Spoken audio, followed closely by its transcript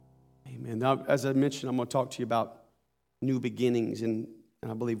Amen. Now, as I mentioned, I'm going to talk to you about new beginnings, and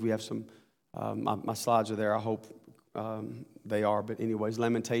I believe we have some, my slides are there. I hope they are. But anyways,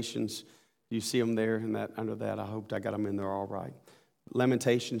 Lamentations, you see them there, and that under that, I hope I got them in there all right.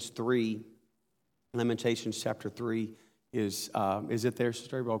 Lamentations chapter 3 is it there,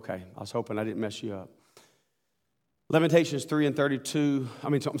 Sister April? Okay, I was hoping I didn't mess you up. Lamentations 3 and 22,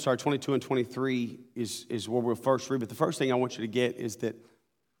 22 and 23 is where we'll first read. But the first thing I want you to get is that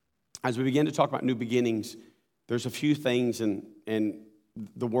as we begin to talk about new beginnings, there's a few things, and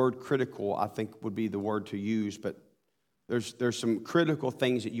the word critical, I think, would be the word to use. But there's some critical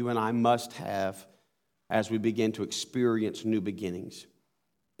things that you and I must have as we begin to experience new beginnings.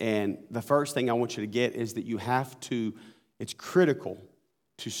 And the first thing I want you to get is that it's critical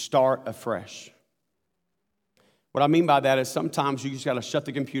to start afresh. What I mean by that is sometimes you just got to shut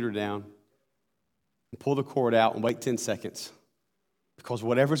the computer down and pull the cord out and wait 10 seconds because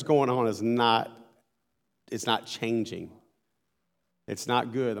whatever's going on it's not changing. It's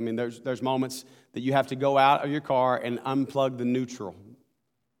not good. I mean, there's moments that you have to go out of your car and unplug the neutral.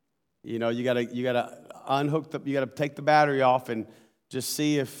 You know, you got to unhook you got to take the battery off and just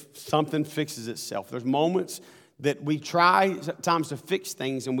see if something fixes itself. There's moments that we try sometimes to fix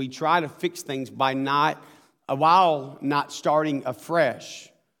things, and we try to fix things by not starting afresh.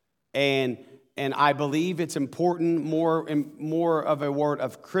 And I believe it's important, more of a word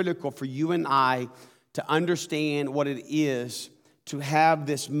of critical for you and I to understand what it is to have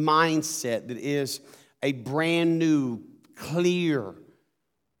this mindset that is a brand new, clear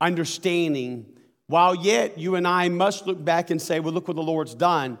understanding. While yet you and I must look back and say, well, look what the Lord's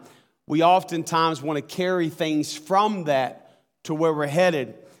done, we oftentimes want to carry things from that to where we're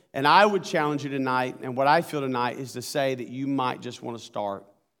headed. And I would challenge you tonight, and what I feel tonight is to say that you might just want to start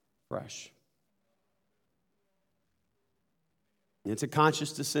fresh. It's a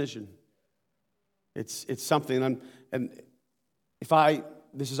conscious decision. It's something,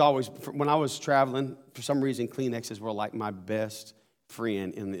 this is always, when I was traveling, for some reason, Kleenexes were like my best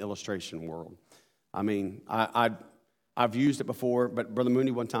friend in the illustration world. I mean, I've used it before, but Brother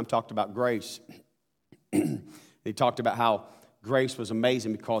Mooney one time talked about grace. He talked about how grace was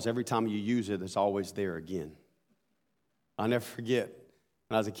amazing because every time you use it, it's always there again. I'll never forget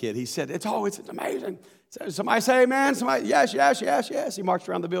when I was a kid. He said, it's amazing. Somebody say amen. Somebody, yes, yes, yes, yes. He marched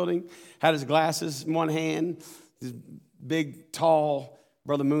around the building, had his glasses in one hand, his big, tall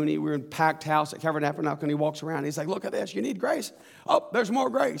Brother Mooney. We were in a packed house at Calvary Tabernacle, and he walks around. He's like, look at this. You need grace. Oh, there's more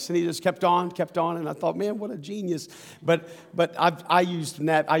grace. And he just kept on. And I thought, man, what a genius. But I used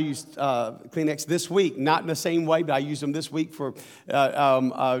Kleenex this week, not in the same way, but I used them this week for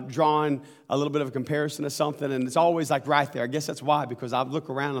drawing a little bit of a comparison of something. And it's always like right there. I guess that's why, because I look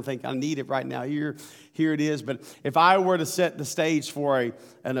around and think I need it right now. Here it is. But if I were to set the stage for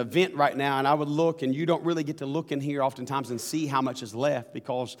an event right now, and I would look, and you don't really get to look in here oftentimes and see how much is left,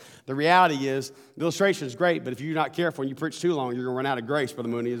 because the reality is the illustration is great, but if you're not careful and you preach too long, you're going to run out of grace, Brother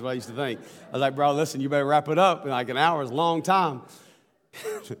Mooney, is what I used to think. I was like, bro, listen, you better wrap it up. Like an hour is a long time.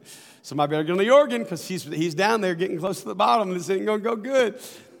 Somebody better get on the organ, because he's down there getting close to the bottom. This ain't going to go good.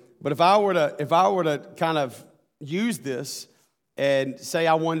 But if I were to kind of use this and say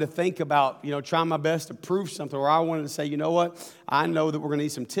I wanted to think about, trying my best to prove something, or I wanted to say, you know what, I know that we're going to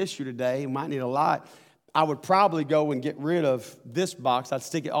need some tissue today. We might need a lot. I would probably go and get rid of this box. I'd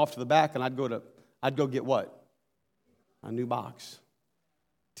stick it off to the back, and I'd go get what? A new box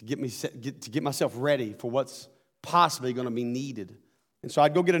to get myself ready for what's possibly going to be needed. And so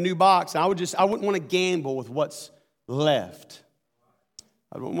I'd go get a new box, and I wouldn't want to gamble with what's left.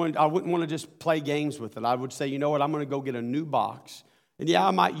 I wouldn't want to just play games with it. I would say, you know what, I'm going to go get a new box. And yeah,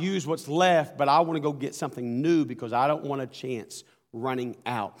 I might use what's left, but I want to go get something new because I don't want a chance running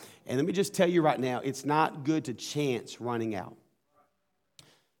out. And let me just tell you right now, it's not good to chance running out.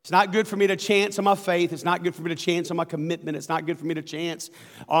 It's not good for me to chance on my faith. It's not good for me to chance on my commitment. It's not good for me to chance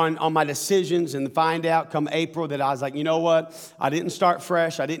on my decisions and find out come April that I was like, you know what? I didn't start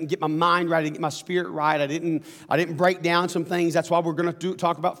fresh. I didn't get my mind right. I didn't get my spirit right. I didn't break down some things. That's why we're going to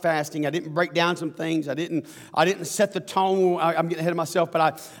talk about fasting. I didn't break down some things. I didn't set the tone. I'm getting ahead of myself,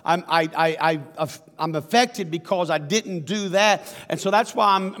 but I'm affected because I didn't do that. And so that's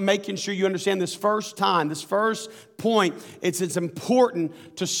why I'm making sure you understand this first point, it's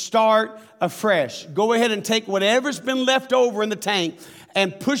important to start afresh. Go ahead and take whatever's been left over in the tank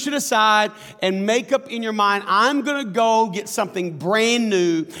and push it aside and make up in your mind, I'm going to go get something brand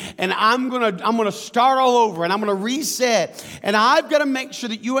new, and I'm going to start all over, and I'm going to reset. And I've got to make sure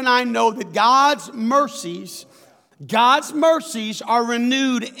that you and I know that God's mercies are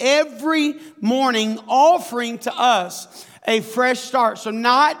renewed every morning, offering to us a fresh start. So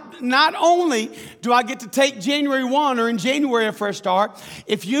not only do I get to take January 1 or in January a fresh start,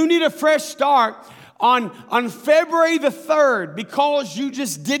 if you need a fresh start on February the 3rd because you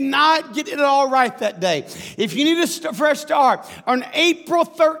just did not get it all right that day, if you need a fresh start on April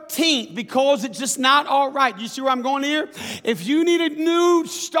 13th because it's just not all right, you see where I'm going here? If you need a new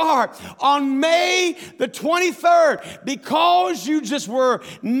start on May the 23rd because you just were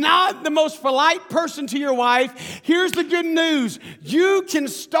not the most polite person to your wife, here's the good news. You can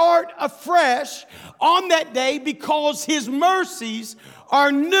start afresh on that day because His mercies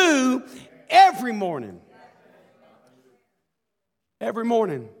are new every morning. Every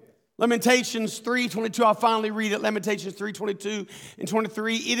morning. Lamentations 3:22, I'll finally read it. Lamentations 3:22 and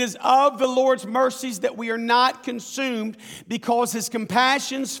 23. It is of the Lord's mercies that we are not consumed because His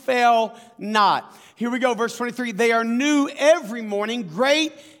compassions fail not. Here we go, verse 23. They are new every morning.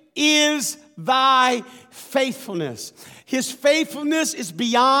 Great is thy faithfulness. His faithfulness is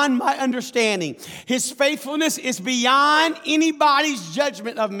beyond my understanding. His faithfulness is beyond anybody's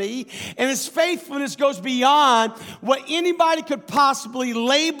judgment of me. And His faithfulness goes beyond what anybody could possibly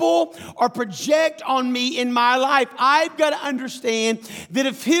label or project on me in my life. I've got to understand that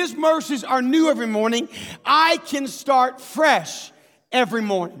if His mercies are new every morning, I can start fresh every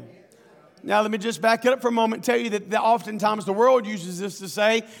morning. Now, let me just back it up for a moment and tell you that oftentimes the world uses this to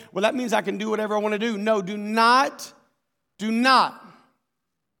say, well, that means I can do whatever I want to do. No, do not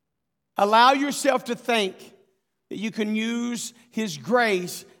allow yourself to think that you can use His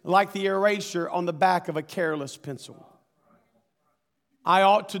grace like the eraser on the back of a careless pencil. I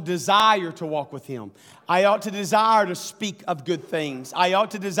ought to desire to walk with Him. I ought to desire to speak of good things. I ought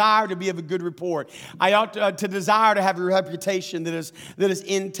to desire to be of a good report. I ought to desire to have a reputation that is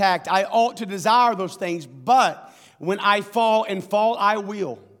intact. I ought to desire those things, but when I fall, and fall I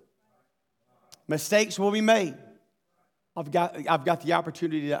will, mistakes will be made. I've got the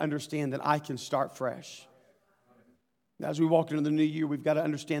opportunity to understand that I can start fresh. As we walk into the new year, we've got to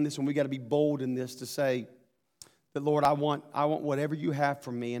understand this, and we've got to be bold in this to say that, Lord, I want whatever you have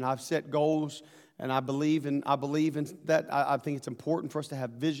for me. And I've set goals, and I believe in that. I think it's important for us to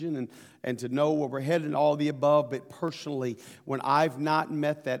have vision and to know where we're headed and all the above. But personally, when I've not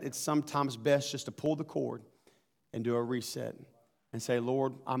met that, it's sometimes best just to pull the cord and do a reset and say,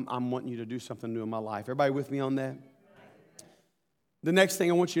 Lord, I'm wanting you to do something new in my life. Everybody with me on that? The next thing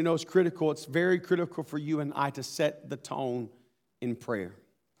I want you to know is critical. It's very critical for you and I to set the tone in prayer.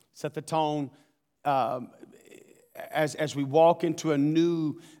 Set the tone as we walk into a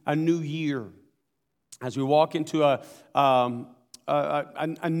new year, as we walk into a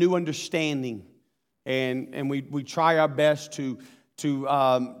new understanding, and we try our best to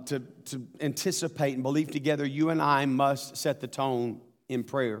anticipate and believe together. You and I must set the tone in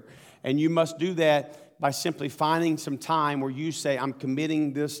prayer, and you must do that by simply finding some time where you say, I'm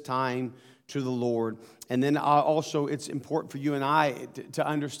committing this time to the Lord. And then also it's important for you and I to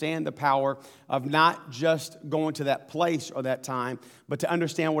understand the power of not just going to that place or that time, but to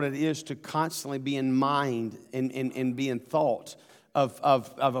understand what it is to constantly be in mind and be in thought of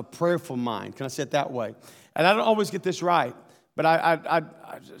a prayerful mind. Can I say it that way? And I don't always get this right, but I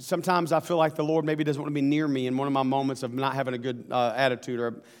sometimes I feel like the Lord maybe doesn't want to be near me in one of my moments of not having a good attitude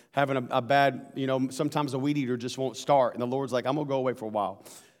or having a bad, sometimes a weed eater just won't start. And the Lord's like, I'm going to go away for a while.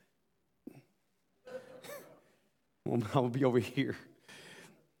 Well, I'll be over here.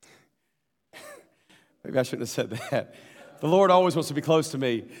 Maybe I shouldn't have said that. The Lord always wants to be close to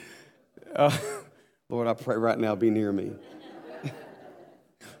me. Lord, I pray right now, be near me.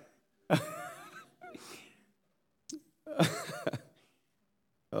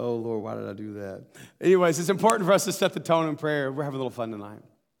 Oh, Lord, why did I do that? Anyways, it's important for us to set the tone in prayer. We're having a little fun tonight.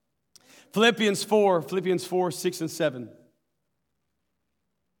 Philippians 4, 6 and 7.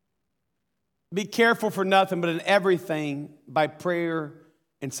 Be careful for nothing, but in everything, by prayer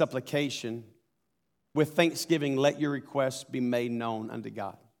and supplication, with thanksgiving, let your requests be made known unto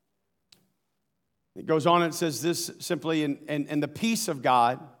God. It goes on and it says this simply, and the peace of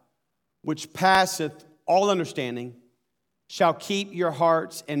God, which passeth all understanding, shall keep your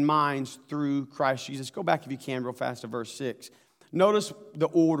hearts and minds through Christ Jesus. Go back if you can real fast to verse 6. Notice the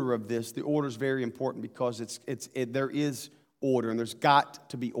order of this. The order is very important because there is order, and there's got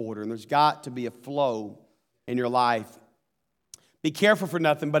to be order, and there's got to be a flow in your life. Be careful for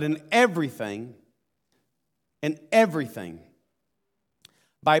nothing, but in everything,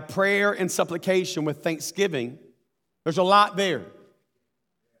 by prayer and supplication with thanksgiving. There's a lot there.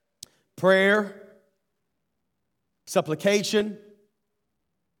 Prayer, supplication,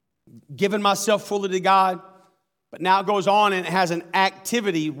 giving myself fully to God. But now it goes on and it has an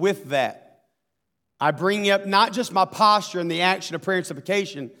activity with that. I bring up not just my posture and the action of prayer and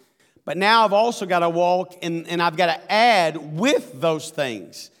supplication, but now I've also got to walk and I've got to add with those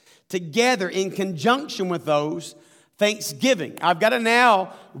things together in conjunction with those thanksgiving. I've got to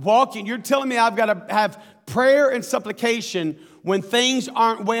now walk in. You're telling me I've got to have prayer and supplication when things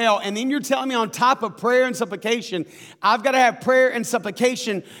aren't well. And then you're telling me on top of prayer and supplication, I've got to have prayer and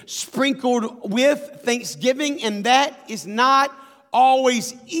supplication sprinkled with thanksgiving. And that is not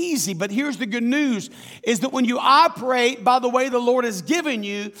always easy. But here's the good news is that when you operate by the way the Lord has given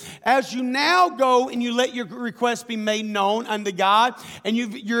you, as you now go and you let your requests be made known unto God, and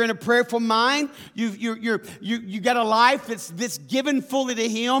you're in a prayerful mind, you got a life that's given fully to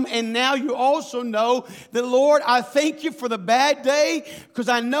Him, and now you also know that, Lord, I thank you for the bad day, because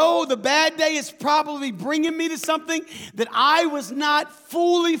I know the bad day is probably bringing me to something that I was not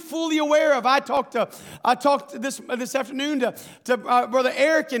fully aware of. I talked this afternoon to Brother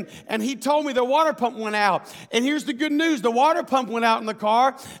Eric, and he told me the water pump went out. And here's the good news. The water pump went out in the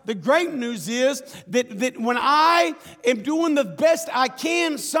car. The great news is that when I am doing the best I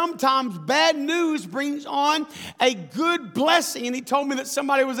can, sometimes bad news brings on a good blessing. And he told me that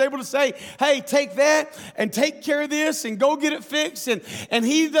somebody was able to say, hey, take that and take care of this and go get it fixed. And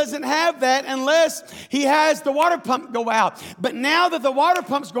he doesn't have that unless he has the water pump go out. But now that the water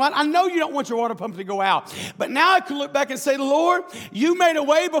pump's go out, I know you don't want your water pump to go out. But now I can look back and say, Lord, you made a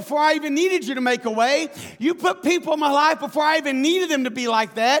way before I even needed you to make a way. You put people in my life before I even needed them to be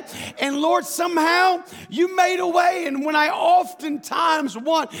like that. And Lord, somehow you made a way. And when I oftentimes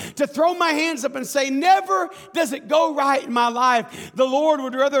want to throw my hands up and say, never does it go right in my life, the Lord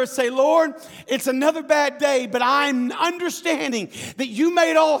would rather say, Lord, it's another bad day, but I'm understanding that you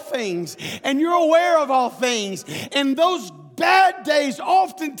made all things and you're aware of all things. And those bad days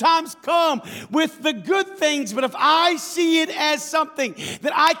oftentimes come with the good things, but if I see it as something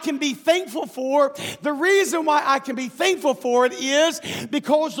that I can be thankful for, the reason why I can be thankful for it is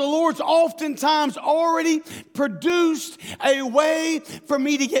because the Lord's oftentimes already produced a way for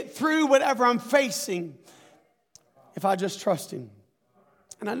me to get through whatever I'm facing if I just trust Him.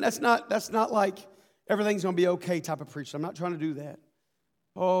 And that's not like everything's going to be okay type of preaching. I'm not trying to do that.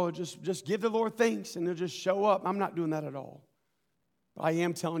 Oh, just give the Lord thanks and He'll just show up. I'm not doing that at all. But I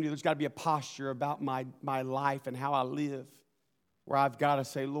am telling you there's got to be a posture about my life and how I live where I've got to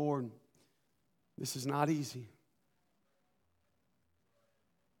say, Lord, this is not easy.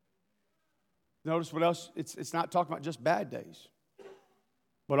 Notice what else? It's not talking about just bad days.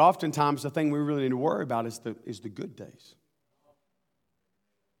 But oftentimes the thing we really need to worry about is the good days.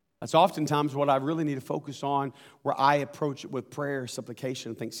 That's oftentimes what I really need to focus on, where I approach it with prayer, supplication,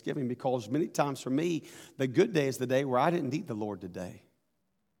 and thanksgiving, because many times for me, the good day is the day where I didn't need the Lord today.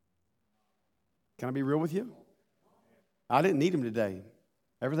 Can I be real with you? I didn't need Him today.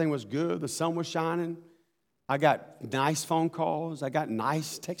 Everything was good. The sun was shining. I got nice phone calls. I got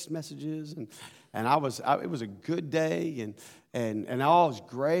nice text messages, and it was a good day, and all was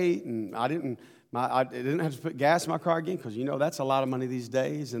great, and I didn't have to put gas in my car again, because that's a lot of money these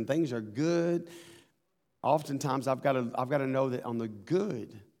days, and things are good. Oftentimes, I've got to know that on the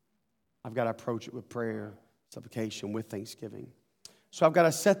good, I've got to approach it with prayer, supplication, with thanksgiving. So I've got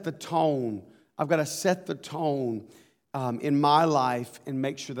to set the tone. I've got to set the tone in my life and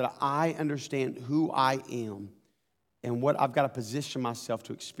make sure that I understand who I am and what I've got to position myself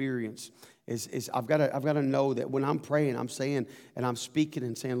to experience. I've got to know that when I'm praying, I'm saying and I'm speaking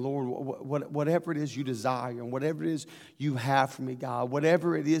and saying, Lord, whatever it is you desire and whatever it is you have for me, God,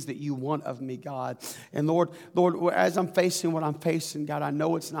 whatever it is that you want of me, God. And Lord, as I'm facing what I'm facing, God, I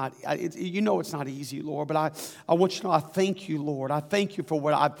know it's not easy, Lord, but I want you to know I thank you, Lord. I thank you for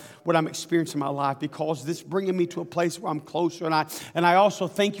what I'm experiencing in my life, because this is bringing me to a place where I'm closer. And I also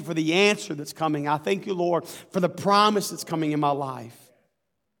thank you for the answer that's coming. I thank you, Lord, for the promise that's coming in my life.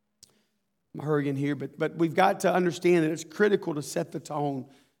 I'm hurrying here, but we've got to understand that it's critical to set the tone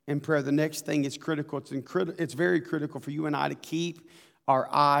in prayer. The next thing is critical. It's very critical for you and I to keep our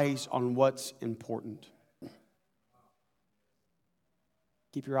eyes on what's important.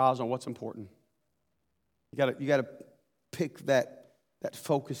 Keep your eyes on what's important. You got to pick that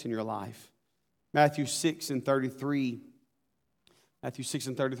focus in your life. Matthew 6:33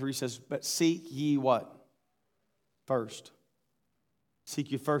 says, "But seek ye what? First.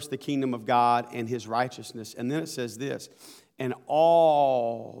 Seek ye first the kingdom of God and His righteousness." And then it says this, "And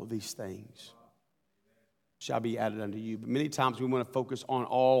all these things shall be added unto you." But many times we want to focus on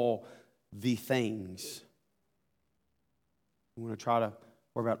all the things. We want to try to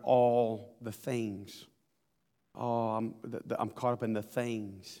worry about all the things. Oh, I'm caught up in the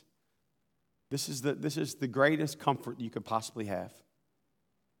things. This is the greatest comfort you could possibly have.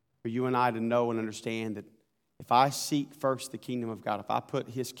 for you and I to know and understand that if I seek first the kingdom of God, if I put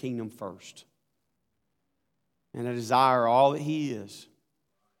His kingdom first, and I desire all that He is,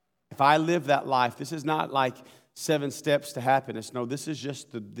 if I live that life, this is not like 7 steps to happiness. No, this is just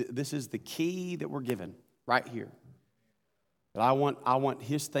this is the key that we're given right here. But I want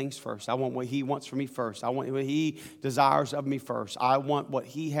His things first. I want what He wants for me first. I want what He desires of me first. I want what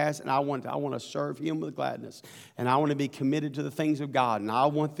He has, and I want to serve Him with gladness. And I want to be committed to the things of God. And I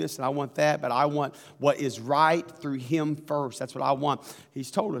want this and I want that, but I want what is right through Him first. That's what I want.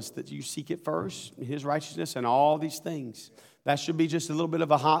 He's told us that you seek it first, His righteousness, and all these things. That should be just a little bit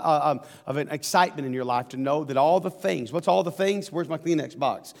of an excitement in your life to know that all the things. What's all the things? Where's my Kleenex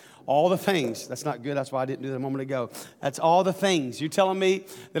box? All the things. That's not good. That's why I didn't do that a moment ago. That's all the things. You're telling me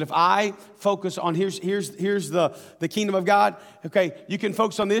that if I focus on here's the kingdom of God. Okay, you can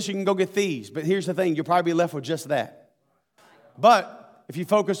focus on this. You can go get these. But here's the thing. You'll probably be left with just that. But if you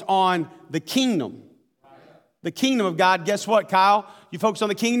focus on the kingdom of God, guess what, Kyle? You focus on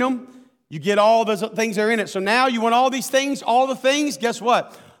the kingdom. You get all those things that are in it. So now you want all these things, all the things. Guess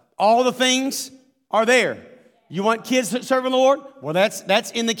what? All the things are there. You want kids serving the Lord? Well,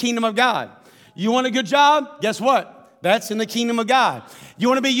 that's in the kingdom of God. You want a good job? Guess what? That's in the kingdom of God. You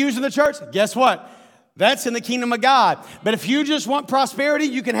want to be used in the church? Guess what? That's in the kingdom of God. But if you just want prosperity,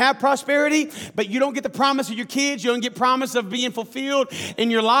 you can have prosperity, but you don't get the promise of your kids. You don't get promise of being fulfilled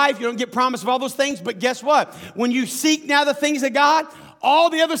in your life. You don't get promise of all those things. But guess what? When you seek now the things of God,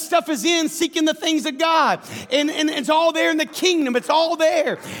 all the other stuff is in seeking the things of God. And it's all there in the kingdom. It's all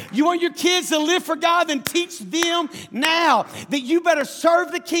there. You want your kids to live for God, then teach them now that you better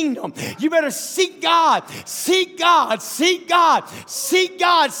serve the kingdom. You better seek God. Seek God. Seek God. Seek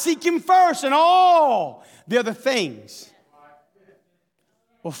God. Seek Him first, and all the other things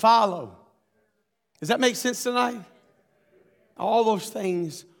will follow. Does that make sense tonight? All those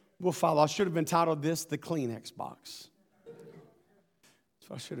things will follow. I should have entitled this The Kleenex Box.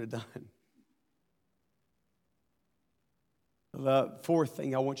 I should have done. The fourth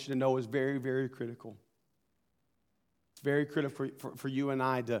thing I want you to know is very, very critical. It's very critical for you and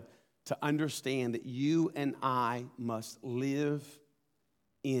I to understand that you and I must live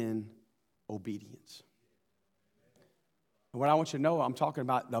in obedience. And what I want you to know, I'm talking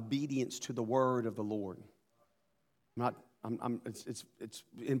about the obedience to the word of the Lord. It's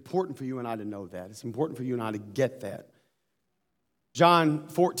important for you and I to know that. It's important for you and I to get that. John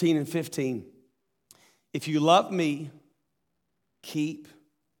 14 and 15. If you love me, keep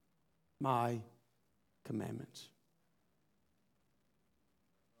my commandments.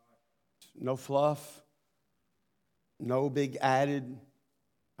 No fluff, no big added.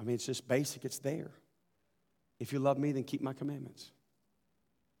 I mean, it's just basic. It's there. If you love me, then keep my commandments.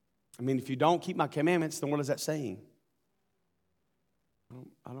 I mean, if you don't keep my commandments, then what is that saying?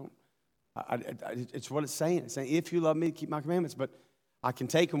 It's what it's saying. It's saying, if you love me, keep my commandments. But I can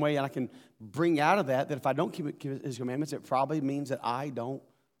take away and I can bring out of that if I don't keep His commandments, it probably means that I don't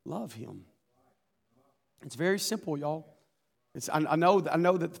love Him. It's very simple, y'all. I know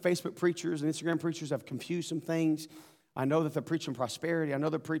that the Facebook preachers and Instagram preachers have confused some things. I know that they're preaching prosperity. I know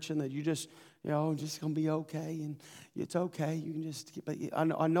they're preaching that you just going to be okay, and it's okay. You can just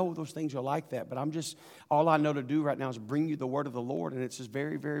I know those things are like that, but all I know to do right now is bring you the word of the Lord, and it's just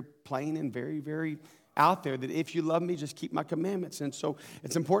very, very plain and very, very out there that if you love me, just keep my commandments. And so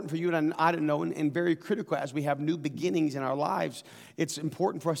it's important for you and I to know, and very critical as we have new beginnings in our lives, it's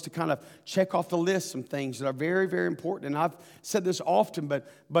important for us to kind of check off the list some things that are very, very important. And I've said this often, but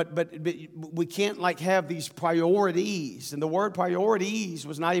we can't have these priorities. And the word priorities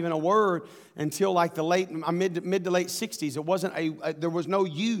was not even a word until the mid to late 60s. It wasn't there was no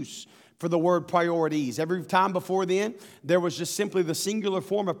use for the word priorities. Every time before then, there was just simply the singular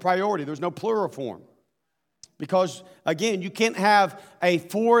form of priority. There was no plural form. Because, again, you can't have a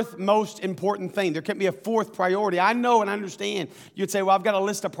fourth most important thing. There can't be a fourth priority. I know and understand. You'd say, well, I've got a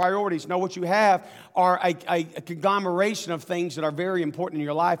list of priorities. No, what you have are a conglomeration of things that are very important in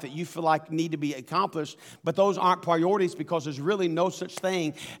your life that you feel like need to be accomplished. But those aren't priorities because there's really no such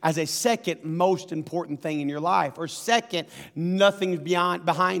thing as a second most important thing in your life. Or second, nothing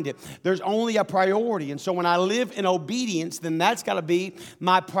behind it. There's only a priority. And so when I live in obedience, then that's got to be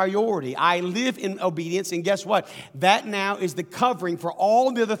my priority. I live in obedience, and guess what? what? That now is the covering for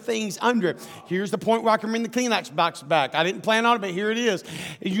all the other things under it. Here's the point where I can bring the Kleenex box back. I didn't plan on it, but here it is.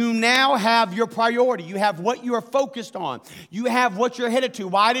 You now have your priority. You have what you are focused on. You have what you're headed to.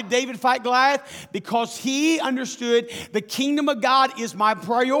 Why did David fight Goliath? Because he understood the kingdom of God is my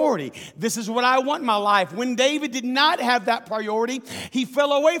priority. This is what I want in my life. When David did not have that priority, he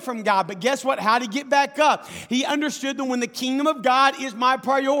fell away from God. But guess what? How did he get back up? He understood that when the kingdom of God is my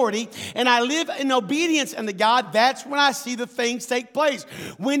priority and I live in obedience unto God, that's when I see the things take place.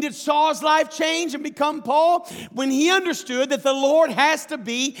 When did Saul's life change and become Paul? When he understood that the Lord has to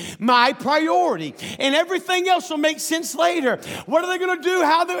be my priority. And everything else will make sense later. What are they going to do?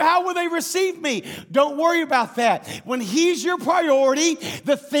 How will they receive me? Don't worry about that. When he's your priority,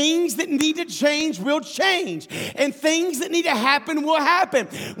 the things that need to change will change. And things that need to happen will happen.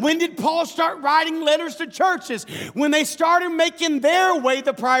 When did Paul start writing letters to churches? When they started making their way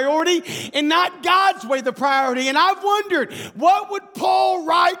the priority and not God's way the priority. And I've wondered, what would Paul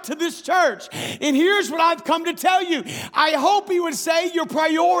write to this church? And here's what I've come to tell you. I hope he would say your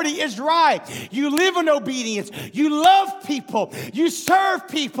priority is right. You live in obedience. You love people. You serve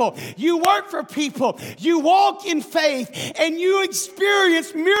people. You work for people. You walk in faith. And you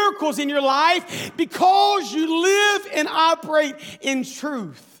experience miracles in your life because you live and operate in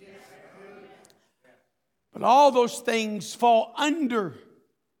truth. But all those things fall under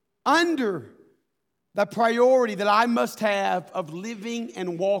the priority that I must have of living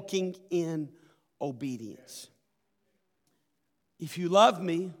and walking in obedience. If you love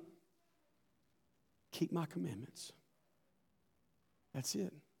me, keep my commandments. That's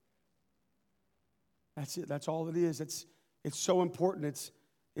it. That's it. That's all it is. It's so important.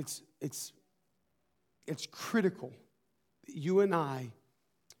 It's critical that you and I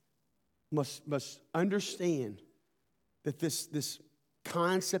must understand that this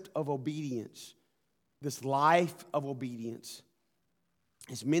concept of obedience, this life of obedience,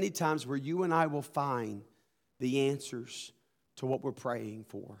 is many times where you and I will find the answers to what we're praying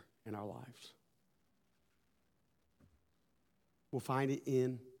for in our lives. We'll find it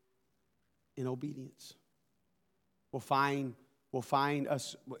in obedience. We'll find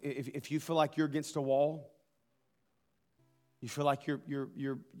us, if you feel like you're against a wall, you feel like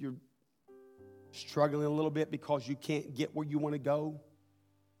you're struggling a little bit because you can't get where you want to go.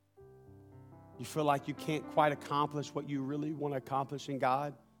 You feel like you can't quite accomplish what you really want to accomplish in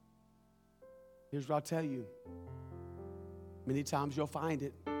God. Here's what I'll tell you. Many times you'll find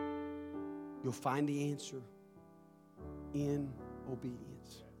it. You'll find the answer in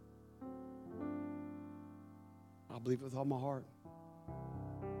obedience. I believe it with all my heart.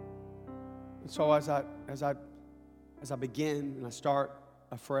 And so as I begin and I start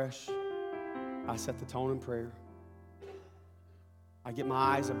afresh, I set the tone in prayer. I get my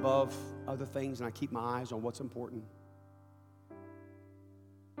eyes above other things and I keep my eyes on what's important.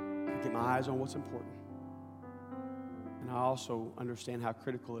 I get my eyes on what's important. And I also understand how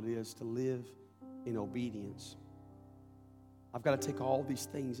critical it is to live in obedience. I've got to take all these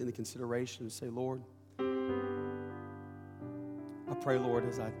things into consideration and say, Lord, I pray, Lord,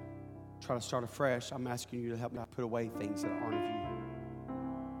 as I try to start afresh, I'm asking you to help me put away things that aren't of you.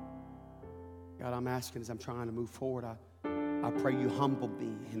 God, I'm asking as I'm trying to move forward, I pray you humble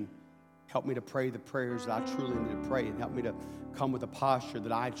me and help me to pray the prayers that I truly need to pray and help me to come with a posture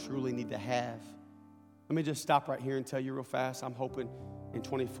that I truly need to have. Let me just stop right here and tell you real fast. I'm hoping in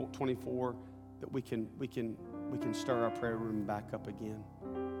 2024 that we can stir our prayer room back up again.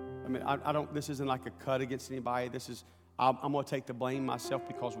 I mean, I don't. This isn't like a cut against anybody. I'm going to take the blame myself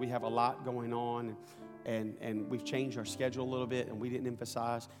because we have a lot going on and we've changed our schedule a little bit and we didn't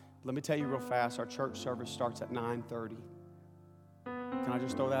emphasize. Let me tell you real fast. Our church service starts at 9:30. Can I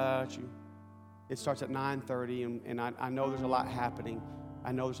just throw that out at you? It starts at 9:30, and I know there's a lot happening.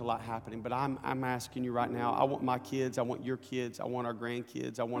 But I'm asking you right now. I want my kids. I want your kids. I want our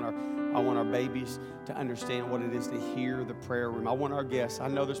grandkids. I want our babies to understand what it is to hear the prayer room. I want our guests. I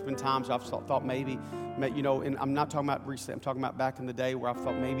know there's been times I've thought maybe, and I'm not talking about recently. I'm talking about back in the day where I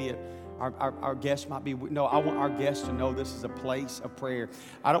thought maybe our guests might be. No, I want our guests to know this is a place of prayer.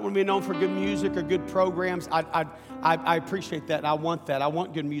 I don't want to be known for good music or good programs. I appreciate that. I want that. I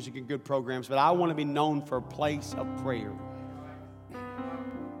want good music and good programs, but I want to be known for a place of prayer.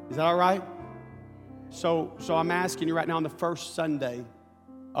 Is that all right? So I'm asking you right now on the first Sunday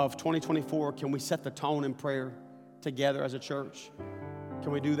of 2024, can we set the tone in prayer together as a church?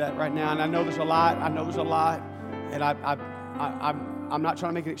 Can we do that right now? And I know there's a lot. And I'm not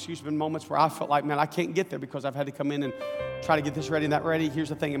trying to make an excuse. There have been moments where I felt like, man, I can't get there because I've had to come in and try to get this ready and that ready. Here's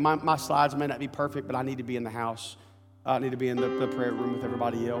the thing. And my slides may not be perfect, but I need to be in the house. I need to be in the prayer room with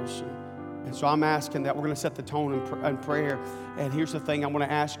everybody else. And so I'm asking that we're going to set the tone in prayer. And here's the thing I want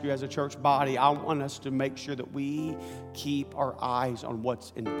to ask you as a church body. I want us to make sure that we keep our eyes on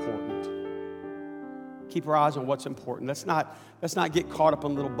what's important. Keep our eyes on what's important. Let's not get caught up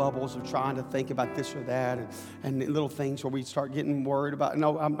in little bubbles of trying to think about this or that and little things where we start getting worried about.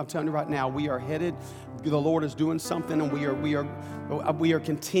 No, I'm telling you right now, we are headed. The Lord is doing something, and we are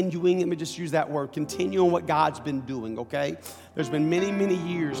continuing. Let me just use that word, continuing what God's been doing, okay? There's been many, many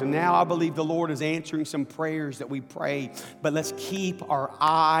years, and now I believe the Lord is answering some prayers that we pray. But let's keep our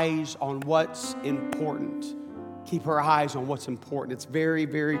eyes on what's important. Keep our eyes on what's important. It's very,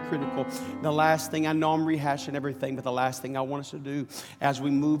 very critical. The last thing, I know I'm rehashing everything, but the last thing I want us to do as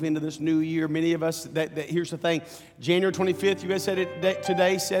we move into this new year, many of us, here's the thing. January 25th, you guys said it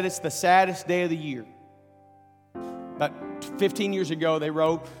today, said it's the saddest day of the year. About 15 years ago, they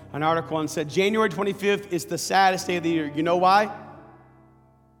wrote an article and said, January 25th is the saddest day of the year. You know why?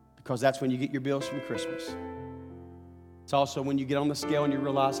 Because that's when you get your bills from Christmas. It's also when you get on the scale and you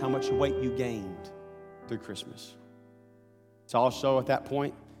realize how much weight you gained through Christmas. It's also at that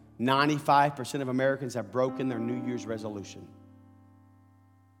point, 95% of Americans have broken their New Year's resolution.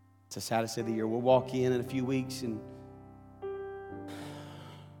 It's the saddest day of the year. We'll walk in a few weeks, and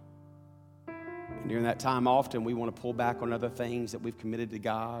during that time, often we want to pull back on other things that we've committed to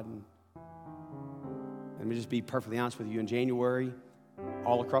God. And let me just be perfectly honest with you. In January,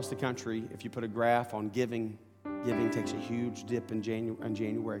 all across the country, if you put a graph on giving takes a huge dip in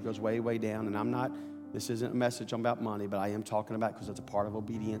January. It goes way, way down. And this isn't a message about money, but I am talking about because it's a part of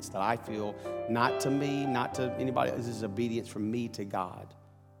obedience that I feel, not to me, not to anybody. This is obedience from me to God.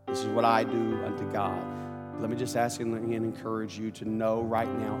 This is what I do unto God. Let me just ask and encourage you to know right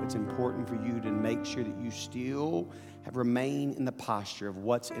now it's important for you to make sure that you still remain in the posture of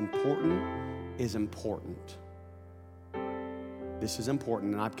what's important is important. This is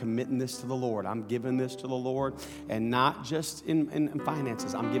important, and I'm committing this to the Lord. I'm giving this to the Lord, and not just in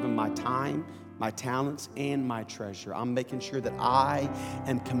finances. I'm giving my time, my talents, and my treasure. I'm making sure that I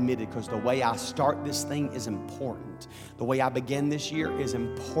am committed because the way I start this thing is important. The way I begin this year is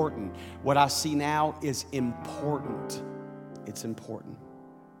important. What I see now is important. It's important.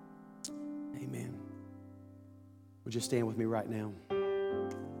 Amen. Would you stand with me right now?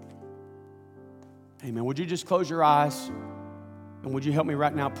 Amen. Would you just close your eyes? And would you help me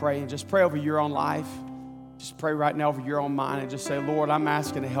right now pray? And just pray over your own life. Just pray right now over your own mind and just say, Lord, I'm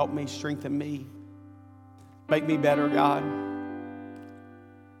asking to help me, strengthen me. Make me better, God.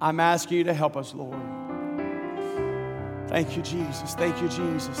 I'm asking you to help us, Lord. Thank you, Jesus. Thank you,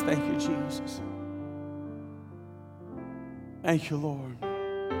 Jesus. Thank you, Jesus. Thank you, Lord.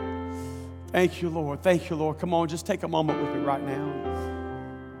 Thank you, Lord. Thank you, Lord. Come on, just take a moment with me right now.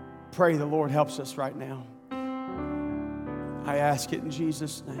 Pray the Lord helps us right now. I ask it in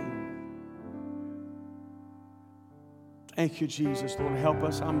Jesus' name. Thank you, Jesus. Lord, help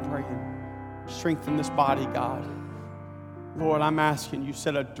us. I'm praying. Strengthen this body, God. Lord, I'm asking you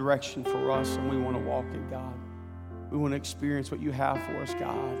set a direction for us, and we want to walk in, God. We want to experience what you have for us,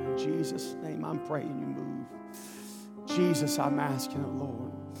 God. In Jesus' name, I'm praying you move. Jesus, I'm asking it,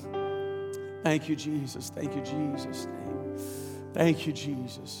 Lord. Thank you, Jesus. Thank you, Jesus' name. Thank you,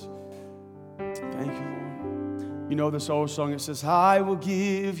 Jesus. Thank you, Lord. You know this old song, it says, I will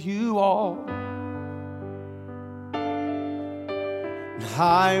give you all.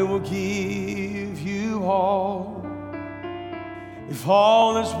 I will give you all. If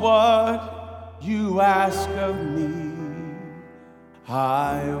all is what you ask of me,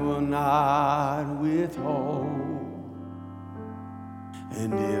 I will not withhold.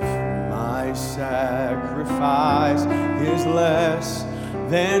 And if my sacrifice is less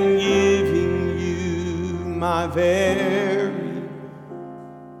than giving you my very,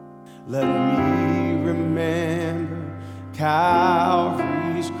 let me remember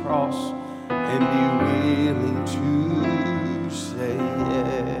Calvary's cross and be willing to say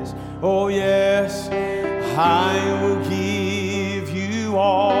yes. Oh yes, I will give you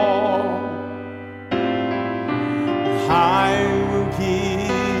all. I will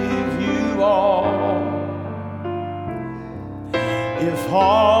give you all. If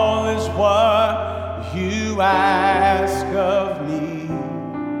all is what you ask of me,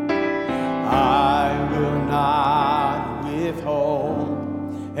 I will not withhold.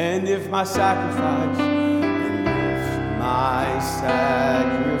 And if my sacrifice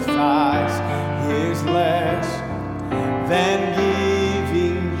is less than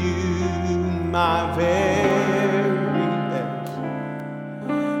giving you my very best,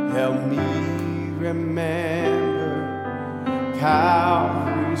 help me remember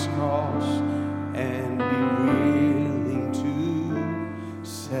Calvary's cross and be willing to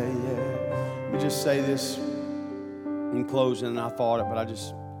say yes. just say this in closing, and I thought it, but I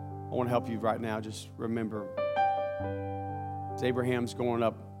want to help you right now. Just remember, as Abraham's going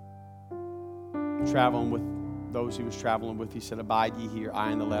up, traveling with those he was traveling with, he said, "Abide ye here.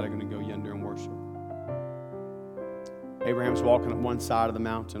 I and the lad are going to go yonder and worship." Abraham's walking up one side of the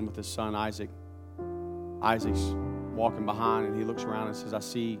mountain with his son Isaac. Isaac's walking behind, and he looks around and says, "I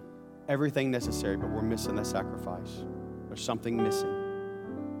see everything necessary, but we're missing the sacrifice. There's something missing."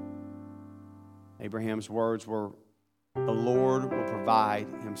 Abraham's words were, "The Lord will provide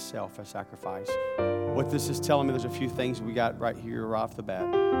himself a sacrifice." What this is telling me, there's a few things we got right here right off the bat.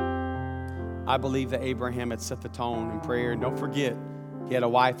 I believe that Abraham had set the tone in prayer. And don't forget, he had a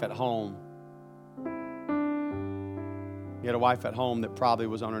wife at home. He had a wife at home that probably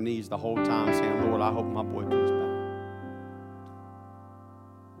was on her knees the whole time saying, "Lord, I hope my boy comes back."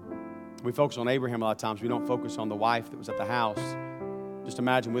 We focus on Abraham a lot of times. We don't focus on the wife that was at the house. Just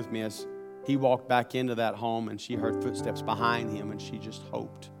imagine with me as he walked back into that home and she heard footsteps behind him and she just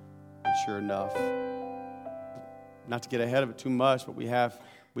hoped. And sure enough, not to get ahead of it too much, but we have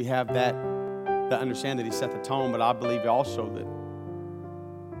that understand that he set the tone, but I believe also that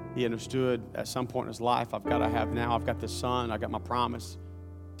he understood at some point in his life, I've got this son, I got my promise.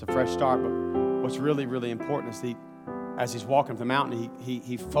 It's a fresh start, but what's really, really important is as he's walking up the mountain,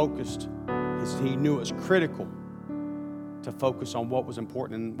 he focused, he knew it was critical to focus on what was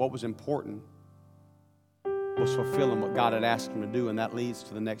important, and what was important was fulfilling what God had asked him to do, and that leads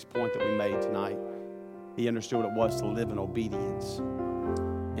to the next point that we made tonight. He understood what it was to live in obedience.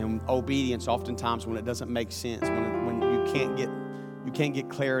 And obedience, oftentimes, when it doesn't make sense, when you can't get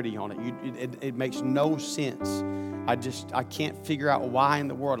clarity on it, it makes no sense. I can't figure out why in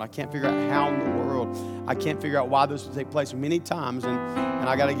the world. I can't figure out how in the world. I can't figure out why this would take place many times. And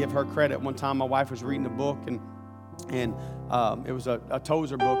I got to give her credit. One time, my wife was reading a book, and it was a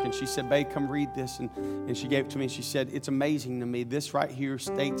Tozer book, and she said, "Babe, come read this." And she gave it to me, and she said, "It's amazing to me. This right here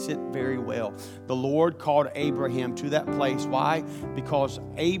states it very well. The Lord called Abraham to that place." Why? Because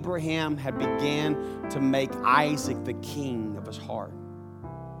Abraham had began to make Isaac the king of his heart.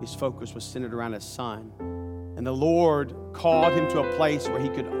 His focus was centered around his son. And the Lord called him to a place where he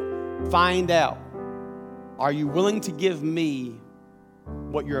could find out, are you willing to give me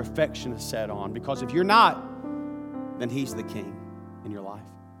what your affection is set on? Because if you're not, then he's the king in your life.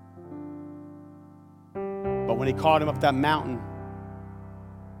 But when he called him up that mountain,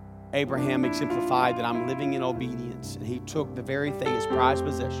 Abraham exemplified that I'm living in obedience. And he took the very thing, his prized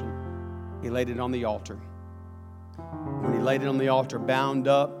possession, he laid it on the altar. When he laid it on the altar, bound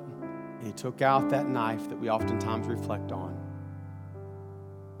up, and he took out that knife that we oftentimes reflect on.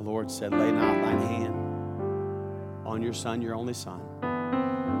 The Lord said, "Lay not thine hand on your son, your only son."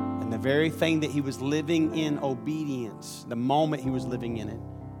 And the very thing that he was living in obedience, the moment he was living in it,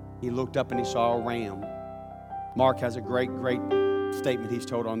 he looked up and he saw a ram. Mark has a great statement he's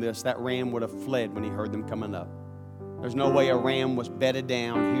told on this. That ram would have fled when he heard them coming up. There's no way a ram was bedded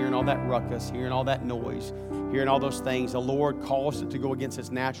down, hearing all that ruckus, hearing all that noise, hearing all those things. The Lord caused it to go against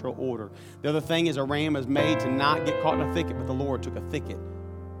its natural order. The other thing is a ram is made to not get caught in a thicket, but the Lord took a thicket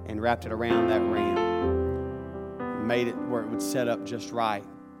and wrapped it around that ram, made it where it would set up just right.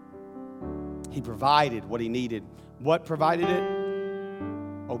 He provided what he needed. What provided it?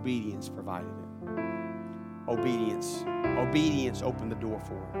 Obedience provided it. Obedience. Obedience opened the door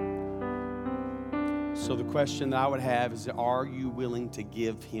for it. So the question that I would have is, are you willing to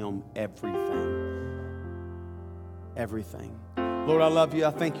give him everything? Everything. Lord, I love you.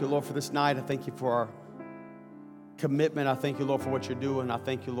 I thank you, Lord, for this night. I thank you for our commitment. I thank you, Lord, for what you're doing. I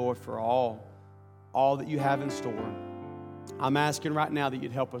thank you, Lord, for all that you have in store. I'm asking right now that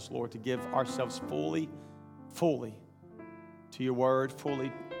you'd help us, Lord, to give ourselves fully to your word,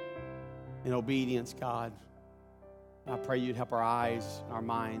 fully in obedience, God. I pray you'd help our eyes, our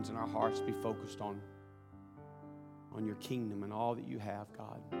minds, and our hearts be focused on your kingdom and all that you have,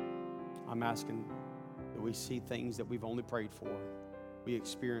 God. I'm asking that we see things that we've only prayed for. We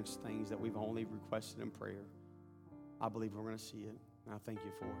experience things that we've only requested in prayer. I believe we're going to see it, and I thank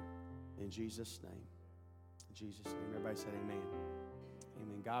you for it. In Jesus' name. In Jesus' name. Everybody said amen.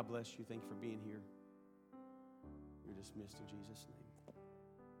 Amen. God bless you. Thank you for being here. You're dismissed in Jesus' name.